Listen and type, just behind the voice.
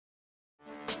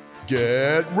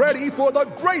Get ready for the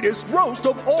greatest roast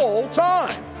of all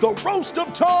time, the Roast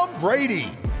of Tom Brady,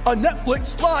 a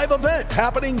Netflix live event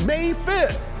happening May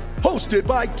 5th. Hosted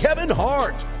by Kevin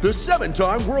Hart, the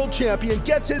 7-time world champion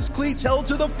gets his cleats held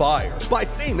to the fire by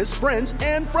famous friends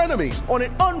and frenemies on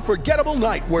an unforgettable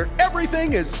night where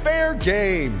everything is fair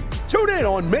game. Tune in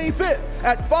on May 5th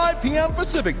at 5 p.m.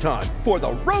 Pacific time for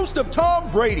the Roast of Tom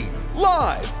Brady,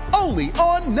 live only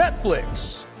on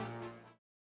Netflix.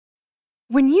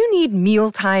 When you need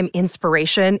mealtime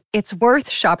inspiration, it's worth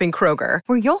shopping Kroger,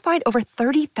 where you'll find over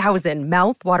 30,000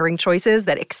 mouth-watering choices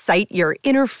that excite your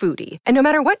inner foodie. And no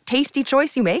matter what tasty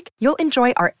choice you make, you'll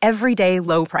enjoy our everyday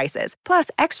low prices, plus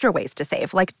extra ways to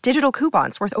save, like digital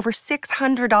coupons worth over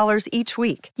 $600 each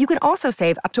week. You can also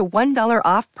save up to $1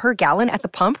 off per gallon at the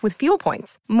pump with fuel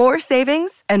points. More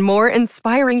savings and more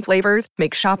inspiring flavors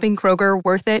make shopping Kroger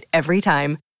worth it every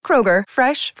time. Kroger,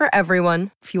 fresh for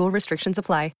everyone. Fuel restrictions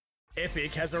apply.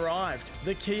 Epic has arrived.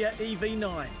 The Kia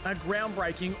EV9, a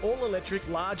groundbreaking all-electric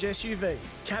large SUV,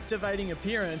 captivating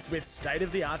appearance with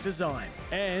state-of-the-art design.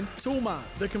 And Toolmart,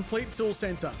 the complete tool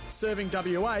centre, serving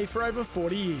WA for over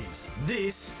 40 years.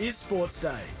 This is Sports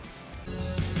Day. Don't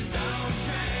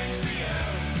change for you.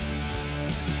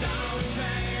 Don't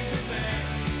change a thing.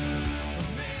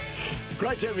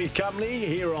 Great to have your company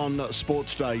here on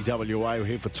Sports Day WA. We're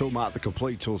here for Toolmart, the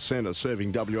complete tool centre,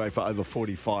 serving WA for over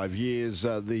 45 years.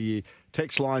 The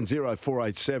text line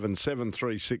 0487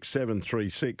 736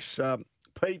 736.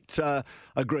 Pete,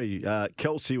 agree.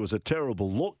 Kelsey was a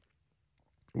terrible look.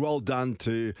 Well done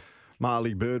to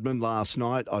Marley Birdman last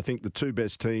night. I think the two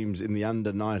best teams in the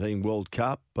Under-19 World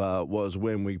Cup was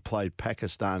when we played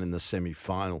Pakistan in the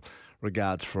semi-final.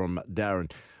 Regards from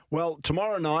Darren. Well,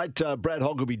 tomorrow night, Brad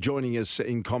Hogg will be joining us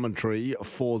in commentary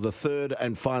for the third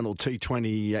and final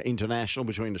T20 international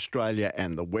between Australia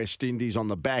and the West Indies on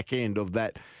the back end of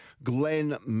that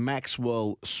Glenn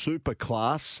Maxwell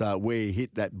Superclass, where he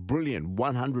hit that brilliant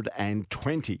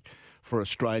 120 for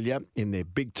Australia in their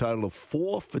big total of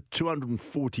 4 for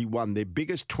 241, their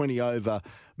biggest 20-over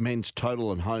men's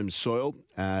total on home soil.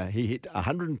 He hit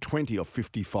 120 off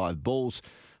 55 balls.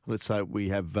 Let's hope we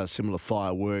have similar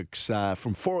fireworks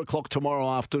from 4 o'clock tomorrow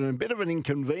afternoon. Bit of an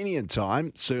inconvenient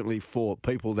time, certainly for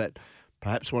people that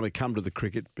perhaps want to come to the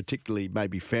cricket, particularly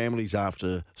maybe families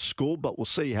after school, but we'll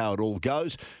see how it all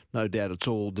goes. No doubt it's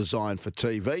all designed for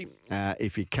TV.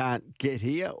 If you can't get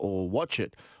here or watch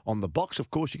it on the box,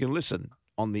 of course, you can listen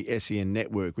on the SEN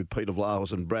network with Peter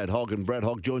Vlahos and Brad Hogg. And Brad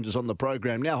Hogg joins us on the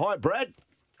program now. Hi, Brad.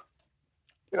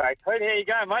 G'day, Pete. How you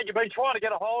going, mate? You've been trying to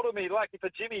get a hold of me. Lucky for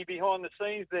Jimmy behind the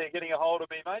scenes there, getting a hold of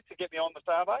me, mate, to get me on the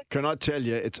Starbase. Can I tell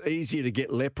you, it's easier to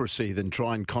get leprosy than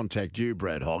try and contact you,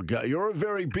 Brad Hogg. You're a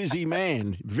very busy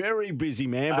man,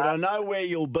 but I know where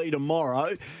you'll be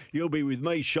tomorrow. You'll be with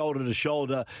me shoulder to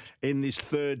shoulder in this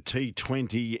third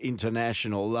T20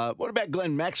 international. What about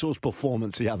Glenn Maxwell's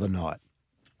performance the other night?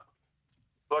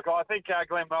 Look, I think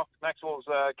Glenn Maxwell's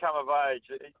come of age.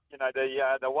 You know,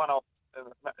 the one-off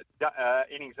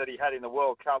innings that he had in the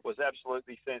World Cup was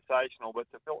absolutely sensational, but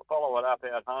to follow it up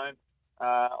at home,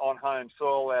 on home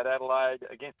soil at Adelaide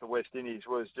against the West Indies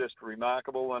was just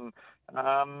remarkable. And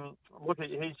look,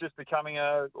 he's just becoming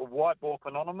a white ball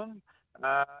phenomenon,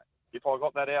 if I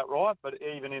got that out right. But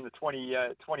even in the 20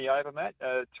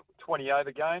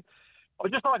 over game,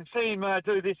 I'd just like to see him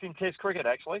do this in Test cricket,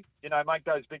 actually. You know, make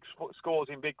those big scores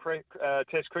in big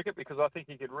Test cricket, because I think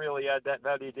he could really add that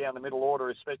value down the middle order,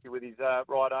 especially with his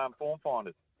right arm form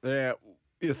finders. Yeah.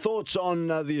 Your thoughts on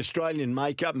the Australian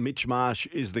makeup? Mitch Marsh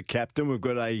is the captain. We've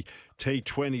got a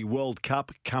T20 World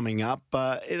Cup coming up.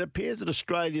 It appears that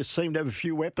Australia seem to have a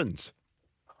few weapons.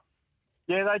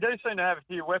 Yeah, they do seem to have a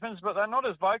few weapons, but they're not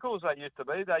as vocal as they used to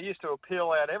be. They used to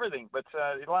appeal out everything, but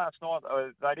last night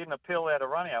they didn't appeal out a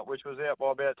run-out, which was out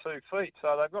by about 2 feet,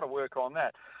 so they've got to work on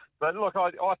that. But look, I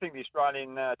think the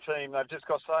Australian team, they've just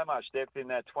got so much depth in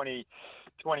that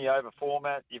 20-over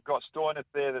format. You've got Stoinis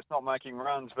there that's not making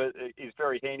runs, but is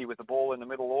very handy with the ball in the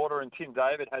middle order, and Tim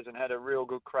David hasn't had a real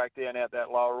good crack down out that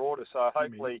lower order. So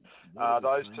hopefully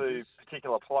those two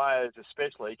particular players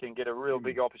especially can get a real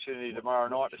big opportunity tomorrow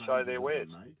night to show their wares.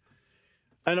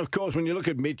 And, of course, when you look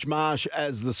at Mitch Marsh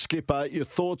as the skipper, your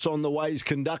thoughts on the way he's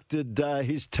conducted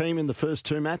his team in the first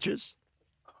two matches?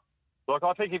 Look,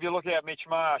 I think if you look at Mitch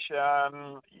Marsh,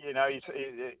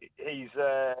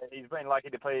 he's been lucky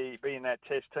to be in that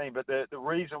Test team. But the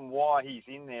reason why he's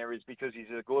in there is because he's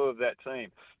the glue of that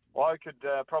team. I could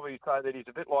probably say that he's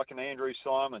a bit like an Andrew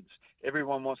Simons.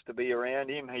 Everyone wants to be around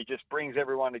him. He just brings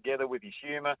everyone together with his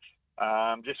humour,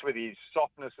 just with his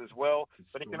softness as well.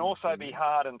 But he can also be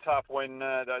hard and tough when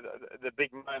the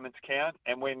big moments count,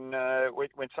 and when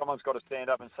someone's got to stand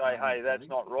up and say, "Hey, that's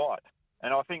not right."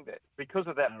 And I think that because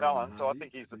of that balance, I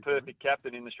think he's the perfect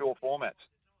captain in the short formats.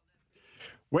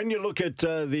 When you look at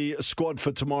the squad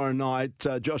for tomorrow night,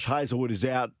 Josh Hazlewood is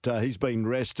out. He's been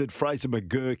rested. Fraser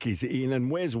McGurk is in. And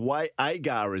Wes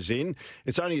Agar is in.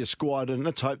 It's only a squad, and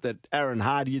let's hope that Aaron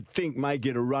Hardy, you'd think, may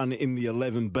get a run in the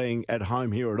 11 being at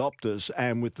home here at Optus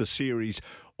and with the series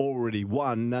already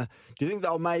won. Do you think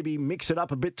they'll maybe mix it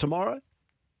up a bit tomorrow?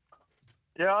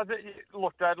 Yeah,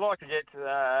 look, they'd like to get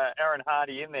Aaron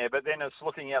Hardy in there, but then it's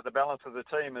looking at the balance of the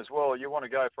team as well. You want to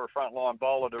go for a frontline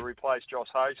bowler to replace Josh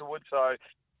Hazlewood, so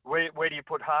where do you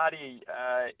put Hardy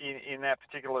in that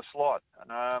particular slot?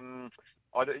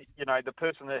 The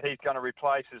person that he's going to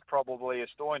replace is probably a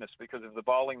Stoinis because of the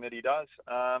bowling that he does.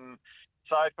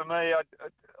 So for me,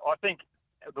 I think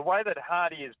the way that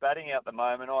Hardy is batting at the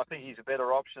moment, I think he's a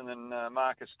better option than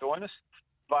Marcus Stoinis.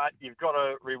 But you've got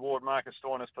to reward Marcus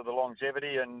Stoinis for the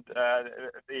longevity and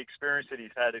the experience that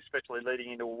he's had, especially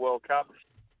leading into a World Cup.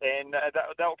 And that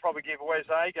will probably give Wes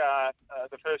Agar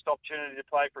the first opportunity to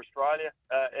play for Australia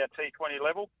at T20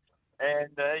 level.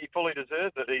 And he fully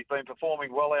deserves it. He's been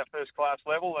performing well at first-class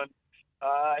level, and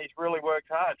he's really worked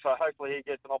hard. So hopefully he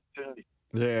gets an opportunity.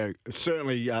 Yeah,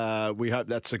 certainly we hope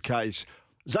that's the case.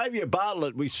 Xavier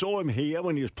Bartlett, we saw him here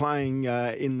when he was playing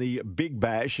in the Big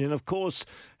Bash, and of course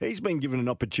he's been given an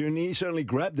opportunity. He certainly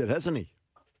grabbed it, hasn't he?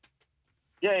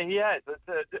 Yeah, he has.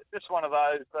 It's just one of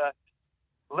those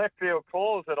left field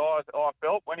calls that I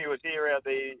felt when he was here at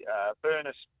the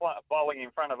Burness bowling in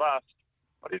front of us.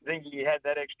 I didn't think he had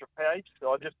that extra pace.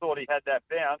 I just thought he had that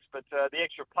bounce, but the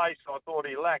extra pace I thought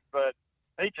he lacked. But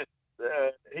he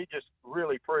just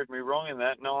really proved me wrong in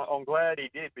that, and I'm glad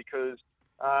he did because.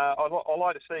 I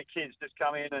like to see kids just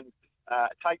come in and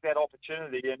take that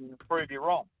opportunity and prove you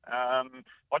wrong.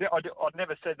 I'd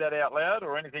never said that out loud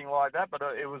or anything like that, but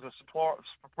it was a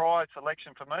surprise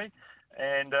selection for me,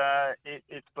 and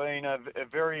it's been a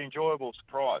very enjoyable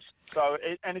surprise. So,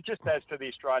 it just adds to the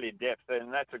Australian depth,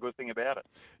 and that's a good thing about it.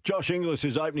 Josh Inglis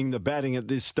is opening the batting at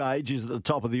this stage. He's at the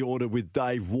top of the order with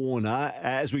Dave Warner.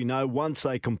 As we know, once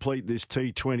they complete this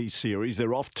T20 series,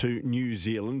 they're off to New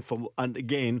Zealand and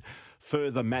again,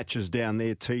 further matches down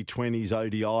there, T20s,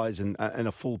 ODIs and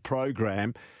a full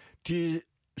program. Do you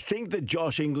think that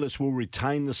Josh Inglis will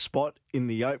retain the spot in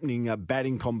the opening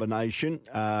batting combination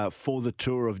for the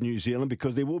tour of New Zealand?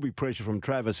 Because there will be pressure from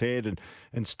Travis Head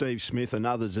and Steve Smith and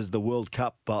others as the World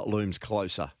Cup looms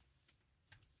closer.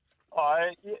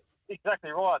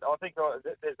 Exactly right. I think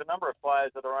there's a number of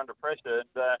players that are under pressure,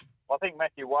 and I think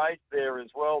Matthew Wade's there as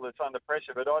well that's under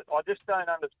pressure. But I just don't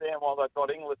understand why they've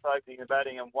got Inglis opening the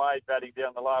batting and Wade batting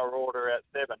down the lower order at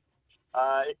 7.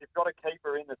 If you've got a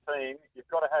keeper in the team,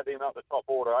 you've got to have him up the top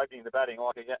order opening the batting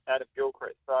like Adam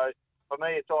Gilchrist. So for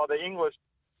me, it's either Inglis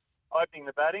opening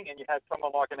the batting and you have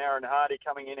someone like an Aaron Hardy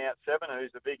coming in out 7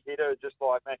 who's a big hitter just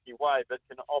like Matthew Wade but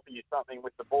can offer you something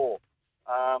with the ball.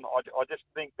 I just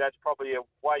think that's probably a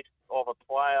waste of a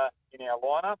player in our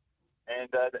lineup, and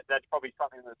that's probably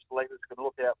something that selectors could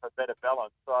look out for better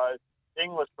balance. So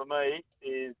Inglis, for me,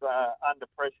 is under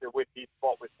pressure with his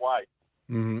spot with Wade.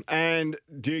 And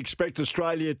do you expect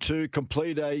Australia to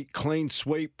complete a clean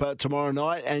sweep tomorrow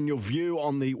night? And your view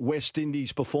on the West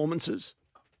Indies performances?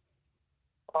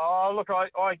 Look,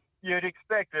 you'd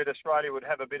expect that Australia would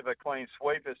have a bit of a clean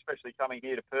sweep, especially coming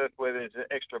here to Perth where there's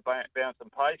extra bounce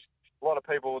and pace. A lot of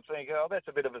people would think, that's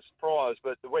a bit of a surprise,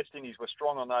 but the West Indies were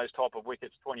strong on those type of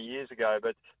wickets 20 years ago.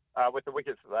 But with the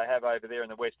wickets that they have over there in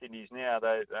the West Indies now,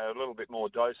 they're a little bit more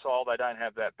docile. They don't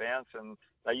have that bounce, and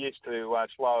they used to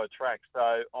slower tracks.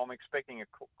 So I'm expecting a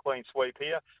clean sweep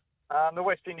here. The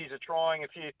West Indies are trying a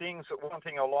few things. One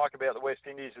thing I like about the West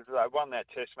Indies is they won that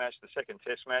Test match, the second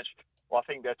Test match. Well, I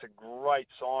think that's a great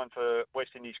sign for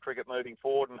West Indies cricket moving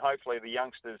forward, and hopefully the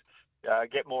youngsters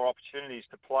get more opportunities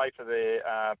to play for their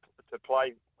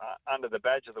under the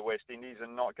badge of the West Indies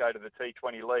and not go to the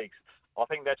T20 leagues. I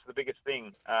think that's the biggest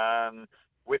thing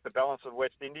with the balance of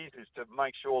West Indies is to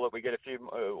make sure that we get a few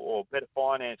or better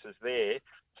finances there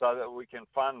so that we can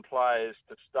fund players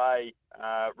to stay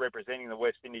representing the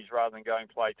West Indies rather than going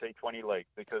play T20 leagues,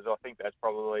 because I think that's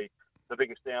probably the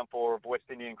biggest downpour of West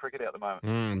Indian cricket at the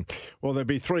moment. Well, there'll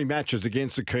be 3 matches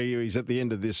against the Kiwis at the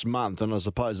end of this month, and I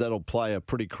suppose that'll play a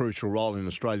pretty crucial role in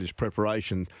Australia's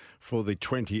preparation for the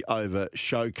 20-over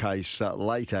showcase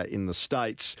later in the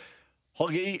States.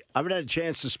 Hoggy, I haven't had a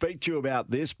chance to speak to you about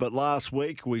this, but last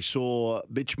week we saw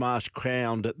Mitch Marsh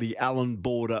crowned the Allen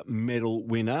Border Medal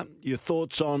winner. Your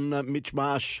thoughts on Mitch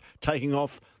Marsh taking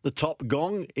off the top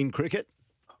gong in cricket?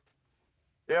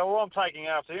 Yeah, well, I'm taking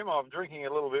after him. I'm drinking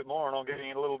a little bit more and I'm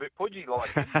getting a little bit pudgy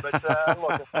like him. But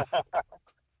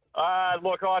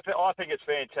look, I think it's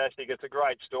fantastic. It's a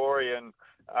great story, and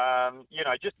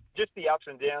just the ups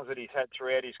and downs that he's had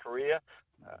throughout his career.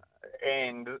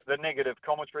 And the negative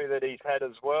commentary that he's had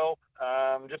as well,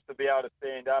 just to be able to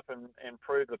stand up and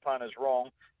prove the punters wrong,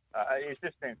 is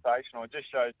just sensational. It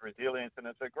just shows resilience, and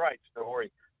it's a great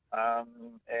story.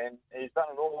 And he's done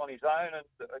it all on his own, and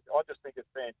I just think it's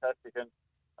fantastic. And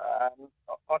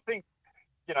I think,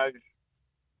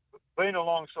 being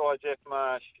alongside Jeff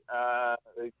Marsh,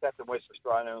 who's captain West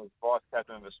Australia and vice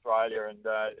captain of Australia, and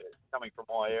coming from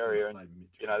my area, and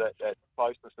that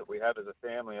closeness that we have as a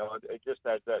family, it just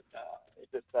adds that. It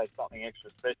just adds something extra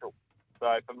special. So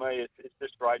for me, it's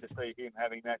just great to see him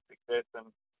having that success, and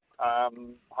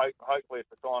hopefully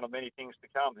it's a sign of many things to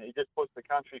come. He just puts the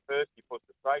country first. He puts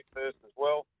the state first as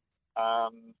well.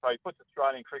 So he puts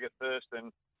Australian cricket first,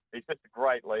 and he's just a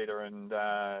great leader, and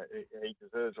he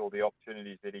deserves all the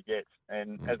opportunities that he gets.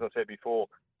 And as I said before,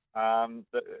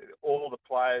 all the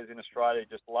players in Australia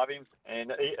just love him,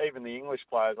 and even the English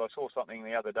players. I saw something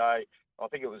the other day. I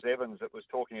think it was Evans that was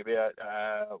talking about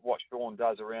what Sean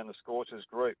does around the Scorchers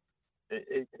group.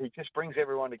 He just brings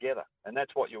everyone together, and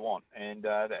that's what you want. And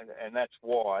that's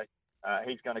why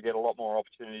he's going to get a lot more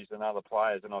opportunities than other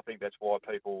players. And I think that's why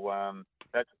people.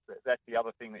 That's the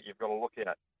other thing that you've got to look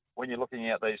at. When you're looking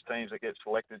at these teams that get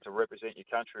selected to represent your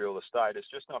country or the state, it's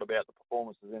just not about the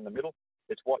performances in the middle.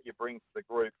 It's what you bring to the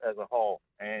group as a whole.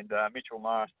 And Mitchell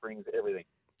Marsh brings everything.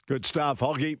 Good stuff,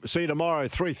 Hoggy. See you tomorrow,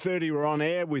 3:30. We're on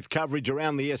air with coverage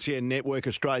around the SEN network,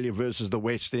 Australia versus the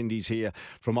West Indies here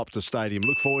from Optus Stadium.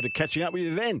 Look forward to catching up with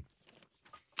you then.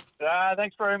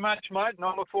 Thanks very much, mate, and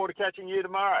I look forward to catching you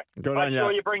tomorrow. Good on you. Make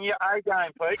sure you bring your A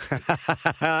game, Pete.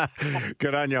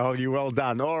 Good on you, Hoggy. Well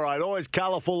done. All right, always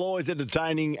colourful, always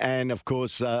entertaining, and, of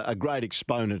course, a great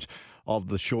exponent of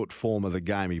the short form of the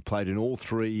game. He played in all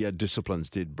 3 disciplines,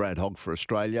 did Brad Hogg for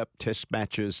Australia, Test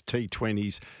matches,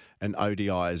 T20s and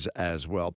ODIs as well.